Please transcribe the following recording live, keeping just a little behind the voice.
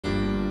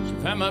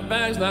Packed my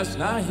bags last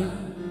night,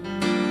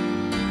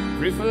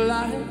 free for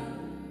life.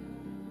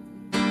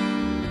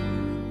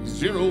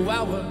 0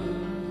 hour,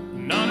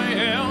 9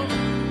 a.m.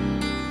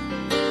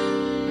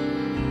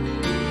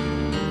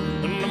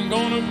 And I'm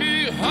gonna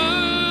be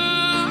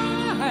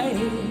high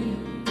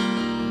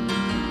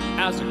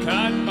as a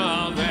kite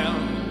by then.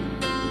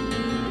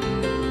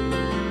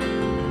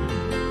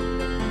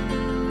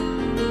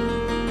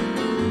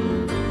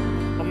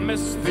 I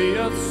miss the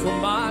earth so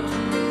much,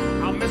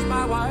 I miss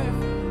my wife.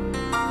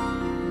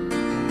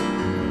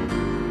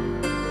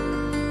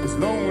 It's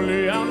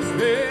lonely out in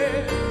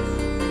space.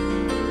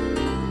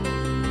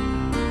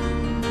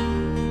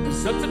 It's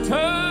such a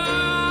timeless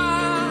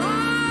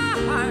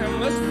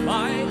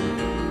flight.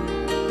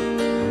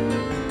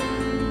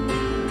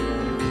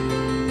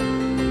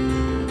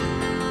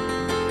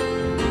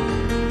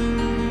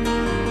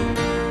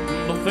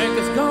 Don't think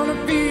it's gonna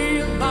be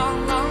a long,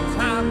 long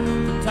time.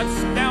 The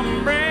touchdown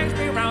brings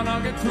me round,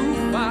 I'll get too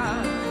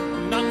far.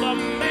 Not the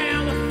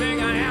man, the thing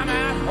I am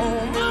at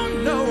home. Oh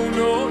no,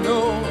 no, no.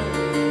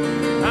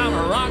 I'm a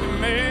rockin'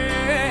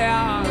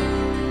 man,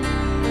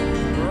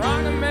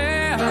 rockin'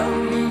 man,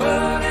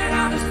 but and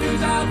I just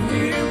lose out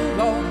here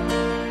alone.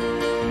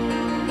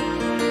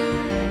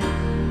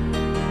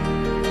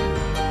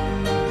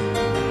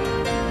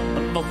 I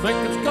don't think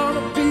it's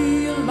gonna be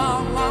a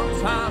long, long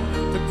time.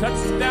 The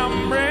touchdown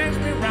brings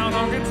me round,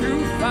 I'll get too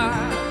far.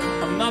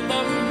 I'm not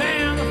the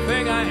man, the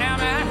thing I am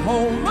at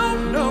home. Oh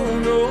no,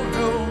 no,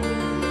 no.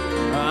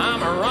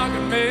 I'm a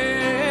rockin'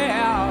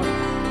 man,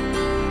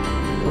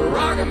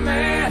 rockin'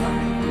 man,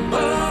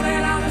 but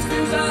and I just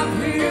lose out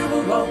here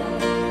alone.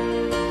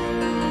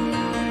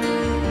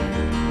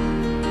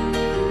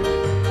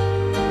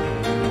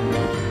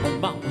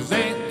 Mountains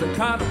ain't the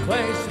kind of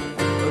place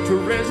to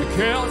raise your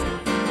kids.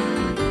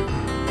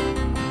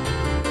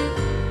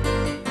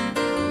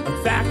 In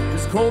fact,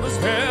 it's cold as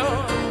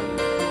hell,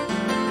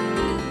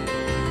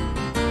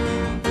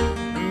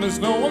 and there's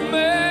no one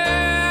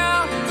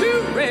there to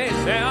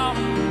raise them.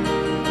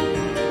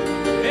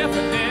 If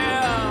it did,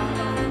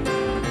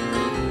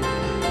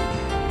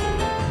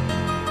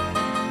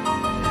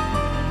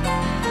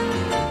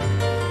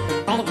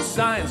 all the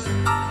science I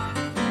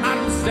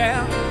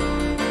understand,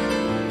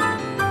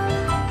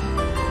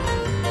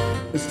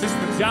 it's just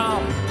my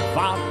job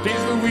 5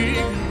 days a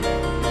week.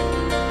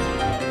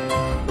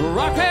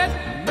 Rocket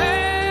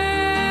man,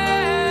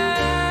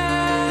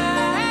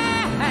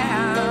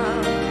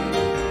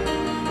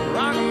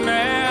 rocket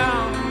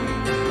man.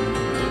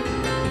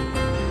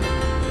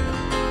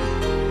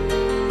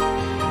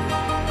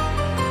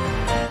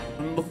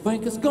 I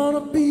think it's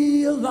gonna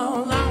be a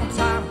long, long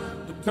time.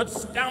 The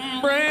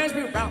touchdown brings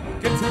me round,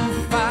 get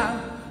too far.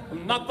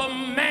 I'm not the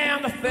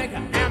man to think I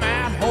am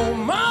at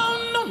home. Oh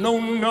no, no,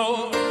 no.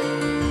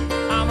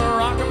 I'm a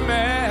rockin'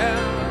 man,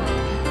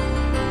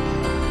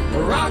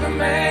 rockin'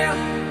 man,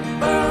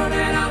 but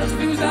and I just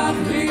lose out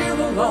here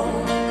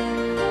alone.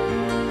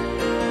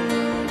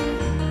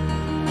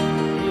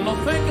 I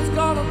think it's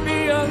gonna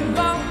be a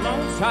long,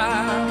 long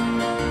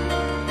time.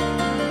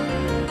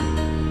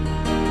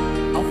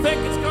 I think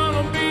it's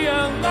gonna be a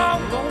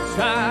long, long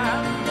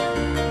time.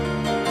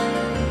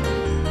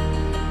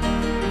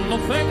 I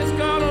think it's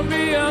gonna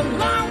be a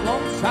long,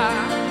 long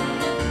time.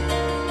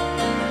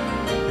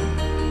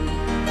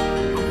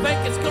 I think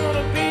it's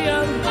gonna be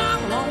a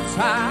long, long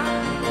time.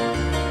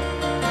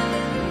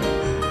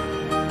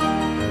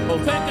 I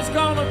think it's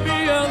gonna be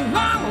a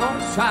long,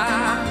 long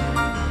time.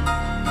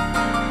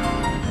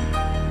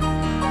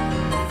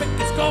 I think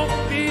it's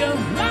gonna be a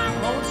long,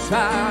 long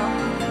time.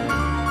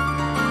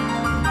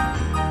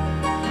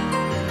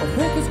 I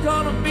think it's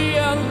gonna be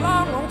a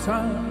long, long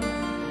time.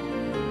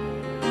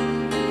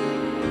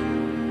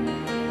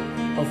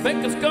 I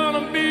think it's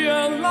gonna be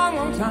a long,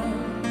 long time.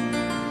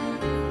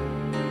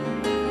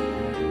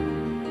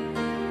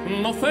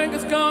 I think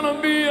it's gonna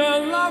be a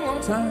long,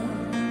 long time.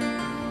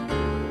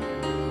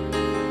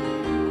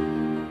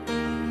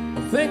 I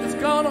think it's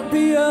gonna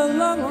be a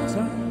long, long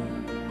time.